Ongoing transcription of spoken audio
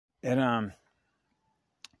And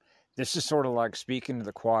this is sort of like speaking to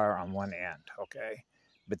the choir on one end, okay?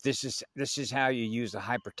 But this is how you use the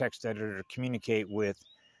hypertext editor to communicate with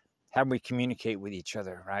how we communicate with each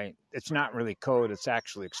other, right? It's not really code, it's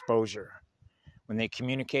actually exposure. When they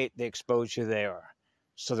communicate, they expose who they are.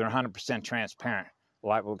 So they're 100% transparent.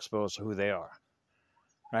 Light will expose who they are,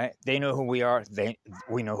 right? They know who we are,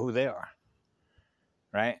 we know who they are,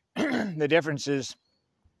 right? The difference is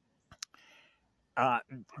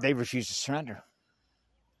they refuse to surrender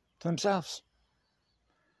to themselves.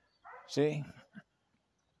 See?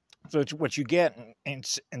 So what you get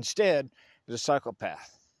instead is a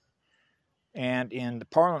psychopath. And in the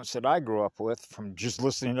parlance that I grew up with, from just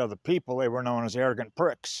listening to other people, they were known as arrogant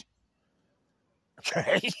pricks,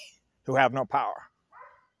 okay, who have no power.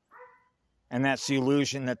 And that's the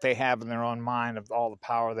illusion that they have in their own mind of all the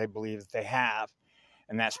power they believe that they have.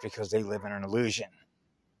 And that's because they live in an illusion.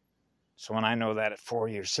 So when I know that at 4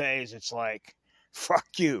 years age, it's like, fuck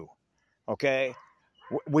you, okay?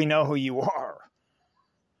 We know who you are,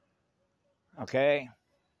 okay?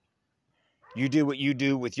 You do what you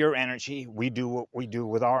do with your energy. We do what we do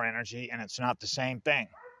with our energy, and it's not the same thing.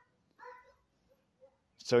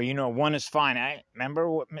 So, you know, one is finite.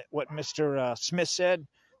 Remember what Mr. Smith said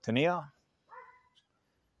to Neil?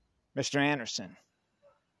 Mr. Anderson.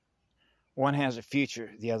 One has a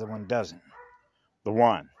future, the other one doesn't. The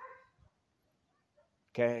one.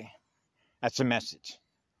 Okay? That's a message.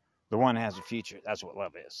 The one has a future. That's what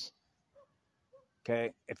love is.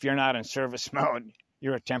 Okay? If you're not in service mode,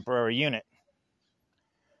 you're a temporary unit.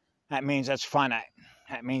 That means that's finite.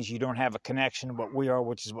 That means you don't have a connection to what we are,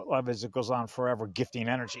 which is what love is. It goes on forever, gifting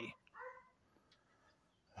energy.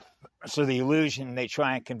 So the illusion, they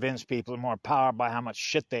try and convince people are more powered by how much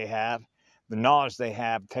shit they have, the knowledge they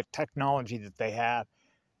have, technology that they have,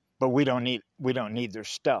 but we don't need their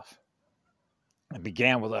stuff. It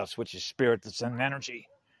began with us, which is spirit that's in energy,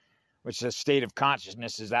 which is a state of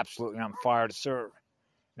consciousness is absolutely on fire to serve.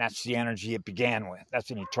 And that's the energy it began with.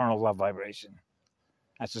 That's an eternal love vibration.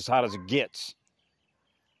 That's as hot as it gets.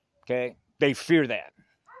 Okay? They fear that.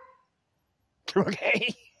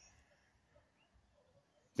 Okay?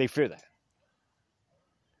 They fear that.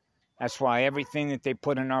 That's why everything that they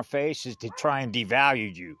put in our face is to try and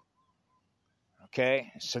devalue you.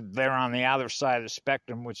 Okay? So they're on the other side of the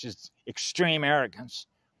spectrum, which is extreme arrogance,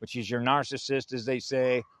 which is your narcissist, as they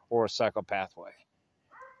say, or a psychopath way.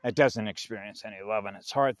 That doesn't experience any love in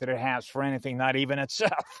its heart that it has for anything, not even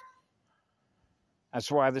itself. That's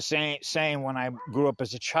why the saying when I grew up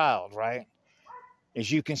as a child, right, is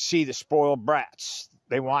you can see the spoiled brats.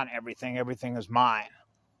 They want everything. Everything is mine,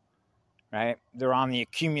 right? They're on the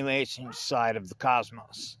accumulation side of the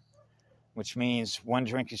cosmos, which means one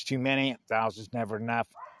drink is too many, 1,000 is never enough.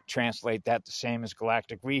 Translate that the same as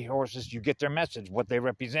galactic resources. You get their message, what they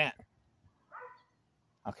represent.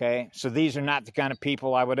 Okay? So these are not the kind of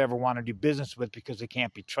people I would ever want to do business with because they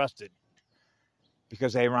can't be trusted.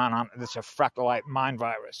 Because they run on, it's a fractalite mind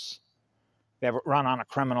virus. They run on a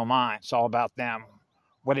criminal mind. It's all about them.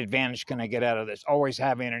 What advantage can I get out of this? Always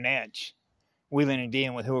having an edge. Wheeling and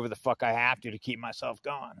dealing with whoever the fuck I have to keep myself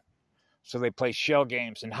going. So they play shell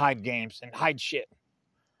games and hide shit.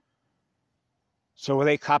 So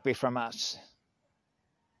they copy from us.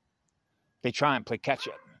 They try and play catch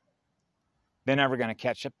up. They're never going to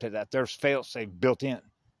catch up to that. There's fail-safe built in.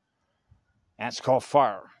 That's called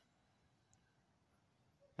fire.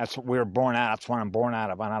 That's what we're born out of. That's what I'm born out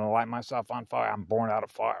of. And I don't light myself on fire. I'm born out of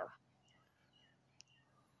fire.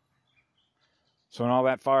 So when all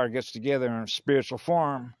that fire gets together in a spiritual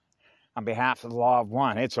form, on behalf of the law of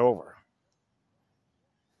one, it's over.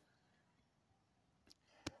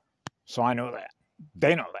 So I know that.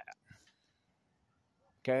 They know that.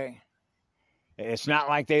 Okay? It's not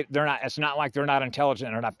like it's not like they're not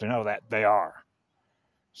intelligent enough to know that. They are.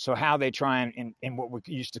 So how they try and in what we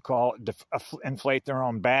used to call inflate their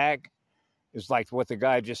own bag is like what the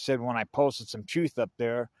guy just said when I posted some truth up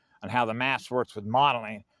there on how the math works with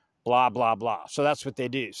modeling, blah, blah, blah. So that's what they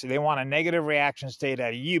do. So they want a negative reaction state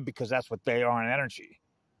out of you because that's what they are in energy.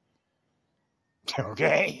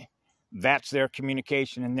 Okay? That's their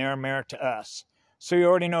communication and their merit to us. So you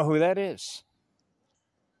already know who that is.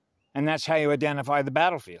 And that's how you identify the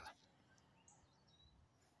battlefield.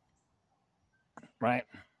 Right?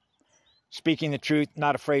 Speaking the truth,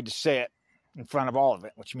 not afraid to say it in front of all of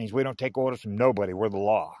it, which means we don't take orders from nobody. We're the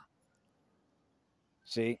law.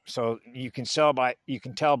 See? So you can tell by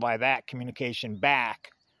that communication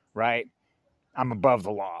back, right? I'm above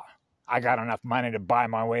the law. I got enough money to buy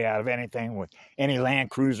my way out of anything with any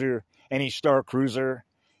Land Cruiser, any Star Cruiser,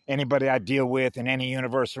 anybody I deal with in any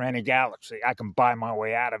universe or any galaxy. I can buy my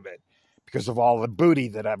way out of it because of all the booty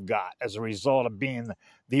that I've got as a result of being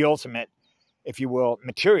the ultimate, if you will,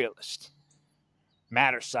 materialist.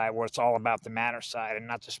 Matter side, where it's all about the matter side and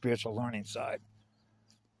not the spiritual learning side,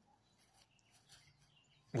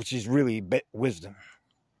 which is really wisdom.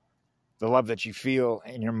 The love that you feel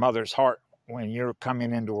in your mother's heart when you're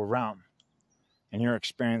coming into a realm and you're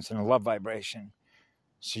experiencing a love vibration.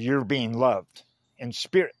 So you're being loved in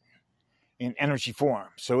spirit, in energy form.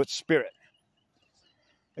 So it's spirit.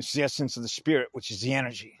 It's the essence of the spirit, which is the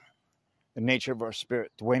energy, the nature of our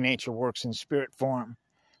spirit, the way nature works in spirit form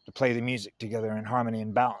to play the music together in harmony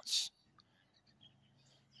and balance.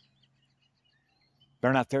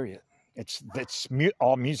 They're not there yet. It's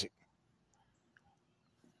all music.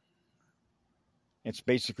 It's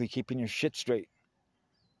basically keeping your shit straight,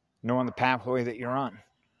 knowing the pathway that you're on.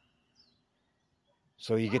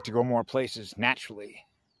 So you get to go more places naturally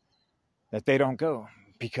that they don't go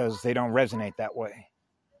because they don't resonate that way.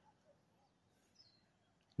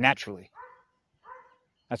 Naturally.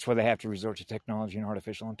 That's why they have to resort to technology and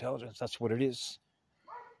artificial intelligence. That's what it is.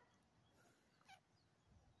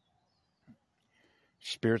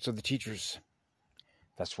 Spirits are the teachers.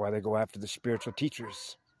 That's why they go after the spiritual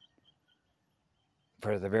teachers.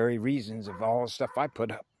 For the very reasons of all the stuff I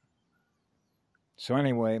put up. So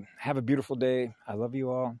anyway, have a beautiful day. I love you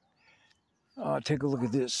all. Take a look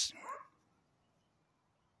at this.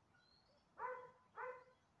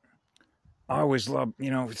 I always love,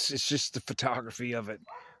 it's just the photography of it.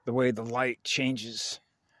 The way the light changes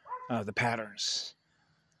the patterns.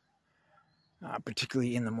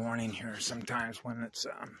 Particularly in the morning here. Sometimes when it's,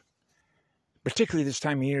 particularly this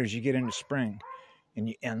time of year as you get into spring.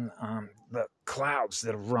 And the clouds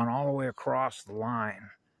that run all the way across the line,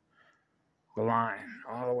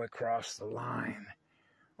 all the way across the line,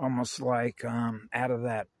 almost like out of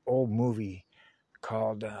that old movie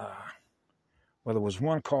called, well, there was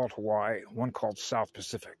one called Hawaii, one called South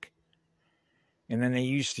Pacific. And then they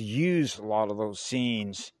used to use a lot of those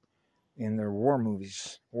scenes in their war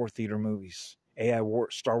movies, war theater movies, AI war,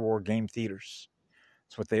 Star Wars game theaters.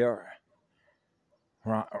 That's what they are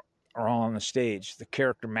all on the stage. The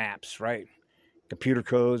character maps, right? Computer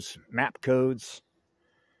codes, map codes,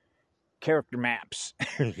 character maps.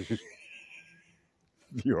 The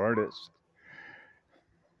artist.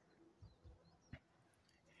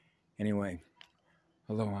 Anyway,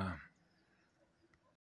 aloha.